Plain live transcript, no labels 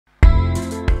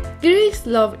Greeks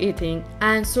love eating,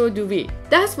 and so do we.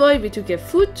 That's why we took a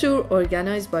food tour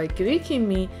organized by Greek in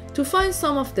Me to find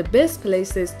some of the best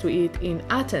places to eat in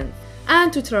Athens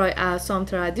and to try out some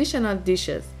traditional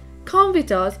dishes. Come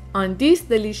with us on this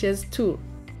delicious tour.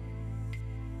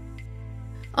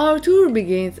 Our tour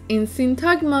begins in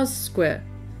Syntagmas Square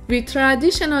with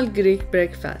traditional Greek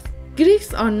breakfast.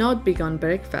 Greeks are not big on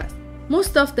breakfast.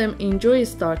 Most of them enjoy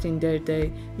starting their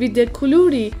day with the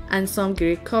koulouri and some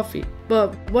Greek coffee.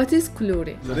 But what is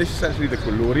koulouri? So this is essentially the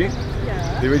koulouri.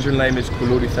 Yeah. The original name is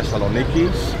Koulouri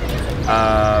Thessalonikis.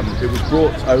 It was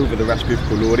brought over, the recipe of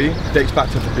koulouri. It dates back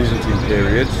to the Byzantine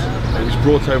periods. It was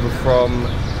brought over from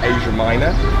Asia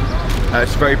Minor.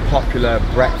 It's a very popular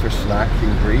breakfast snack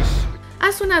in Greece.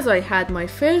 As soon as I had my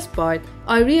first bite,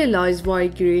 I realized why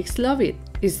Greeks love it.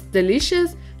 It's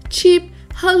delicious, cheap,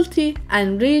 healthy,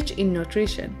 and rich in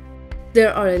nutrition.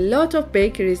 There are a lot of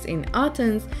bakeries in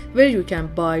Athens where you can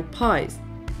buy pies,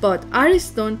 but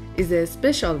Ariston is a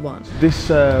special one. This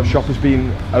shop has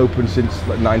been open since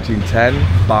 1910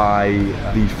 by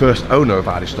the first owner of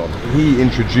Ariston. He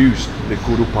introduced the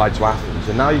kuru pie to Athens,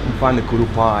 and now you can find the kuru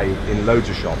pie in loads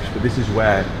of shops, but this is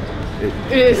where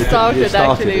it started,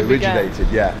 it originated,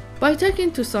 yeah. By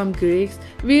talking to some Greeks,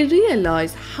 we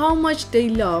realized how much they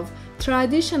love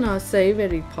traditional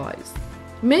savory pies.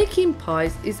 Making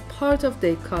pies is part of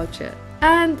their culture,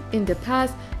 and in the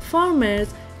past,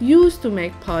 farmers used to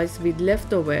make pies with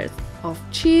leftovers of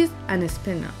cheese and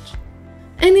spinach.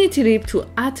 Any trip to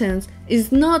Athens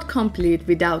is not complete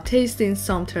without tasting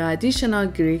some traditional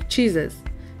Greek cheeses,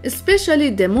 especially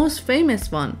the most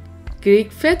famous one,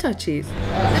 Greek feta cheese.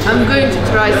 I'm going to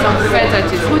try some feta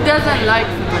cheese. Who doesn't like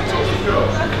feta cheese?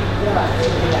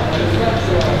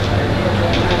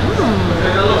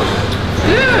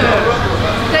 Good!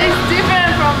 Tastes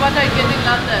different from what I get in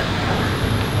London.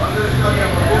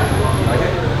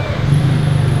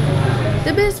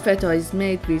 The best feta is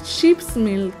made with sheep's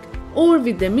milk or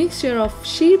with the mixture of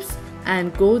sheep's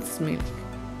and goat's milk,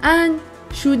 and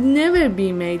should never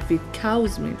be made with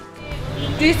cow's milk.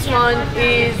 This one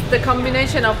is the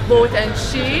combination of goat and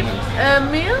sheep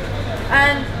milk,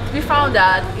 and we found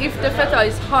that if the feta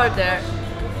is harder,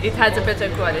 it has a better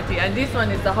quality, and this one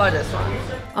is the hardest one.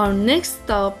 Our next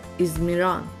stop is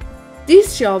Miran.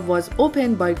 This shop was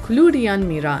opened by Kulurian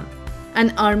Miran,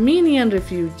 an Armenian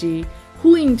refugee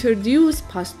who introduced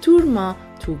pasturma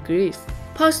to Greece.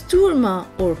 Pasturma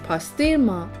or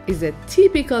pastirma is a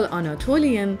typical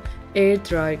Anatolian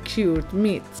air-dry cured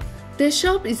meat. The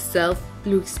shop itself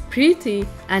looks pretty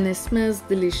and smells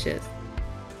delicious.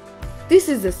 This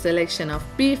is a selection of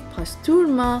beef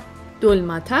pasturma,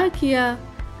 dolmatakia,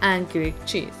 and Greek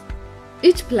cheese.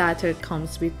 Each platter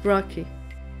comes with brocchi.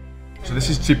 So this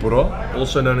is tsipuro,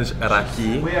 also known as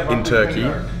raki in Turkey.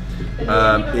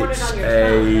 It's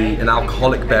an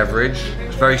alcoholic beverage.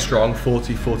 It's very strong,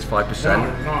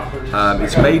 40–45%.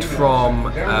 It's made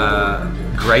from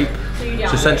grape.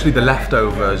 It's essentially the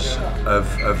leftovers of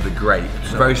the grape.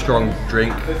 It's a very strong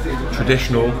drink,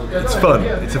 traditional. It's fun.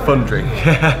 It's a fun drink.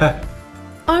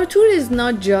 Our tour is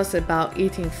not just about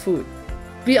eating food.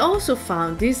 We also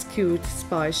found this cute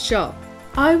spice shop.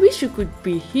 I wish you could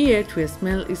be here to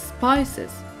smell its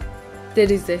spices.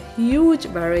 There is a huge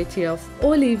variety of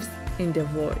olives in the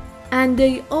world, and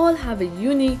they all have a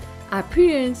unique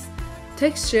appearance,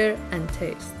 texture, and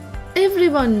taste.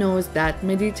 Everyone knows that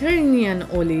Mediterranean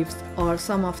olives are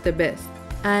some of the best,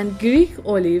 and Greek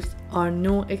olives are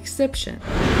no exception.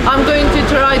 I'm going to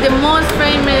try the most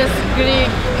famous Greek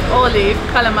olive,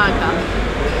 kalamaka.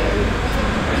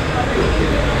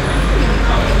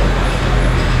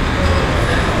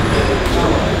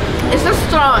 It's not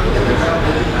strong,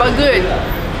 but good.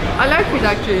 I like it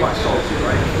actually.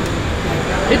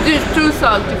 It is too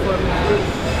salty for me.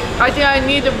 I think I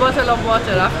need a bottle of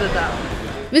water after that.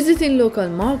 Visiting local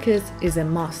markets is a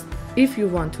must if you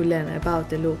want to learn about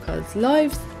the locals'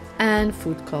 lives and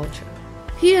food culture.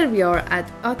 Here we are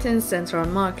at Athens Central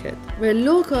Market, where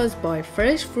locals buy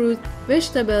fresh fruit,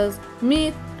 vegetables,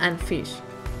 meat, and fish.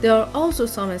 There are also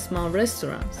some small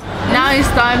restaurants. Now it's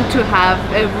time to have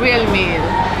a real meal.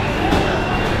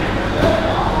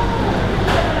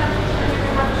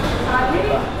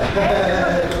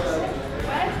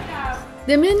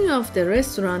 The menu of the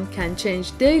restaurant can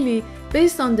change daily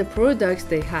based on the products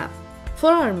they have.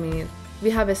 For our meal, we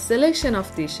have a selection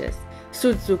of dishes: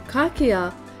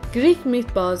 Soutzoukakia, Greek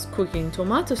meatballs cooked in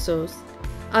tomato sauce,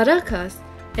 arakas,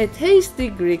 a tasty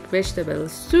Greek vegetable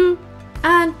stew,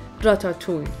 and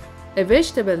ratatouille, a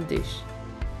vegetable dish.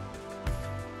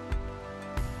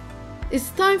 It's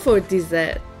time for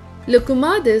dessert.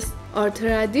 Lokoumades are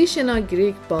traditional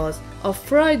Greek balls of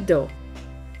fried dough,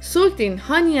 soaked in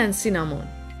honey and cinnamon.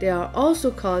 they are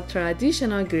also called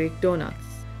traditional Greek donuts.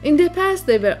 In the past,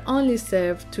 they were only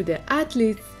served to the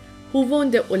athletes who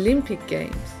won the Olympic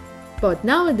Games, but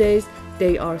nowadays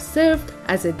they are served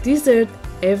as a dessert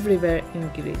everywhere in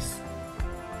Greece.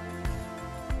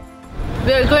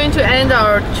 We are going to end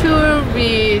our tour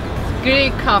with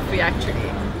Greek coffee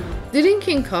actually.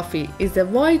 Drinking coffee is a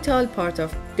vital part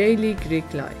of daily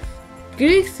Greek life.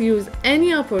 Greeks use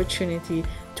any opportunity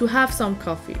to have some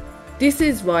coffee. This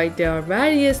is why there are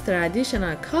various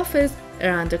traditional coffees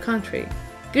around the country.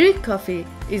 Greek coffee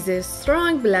is a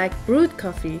strong black brewed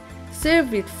coffee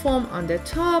served with foam on the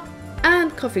top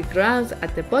and coffee grounds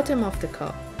at the bottom of the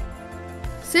cup.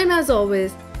 Same as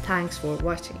always, thanks for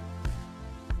watching.